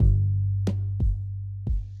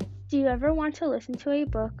Do you ever want to listen to a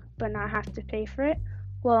book but not have to pay for it?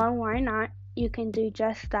 Well, and why not? You can do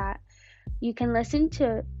just that. You can listen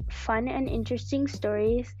to fun and interesting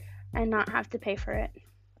stories and not have to pay for it.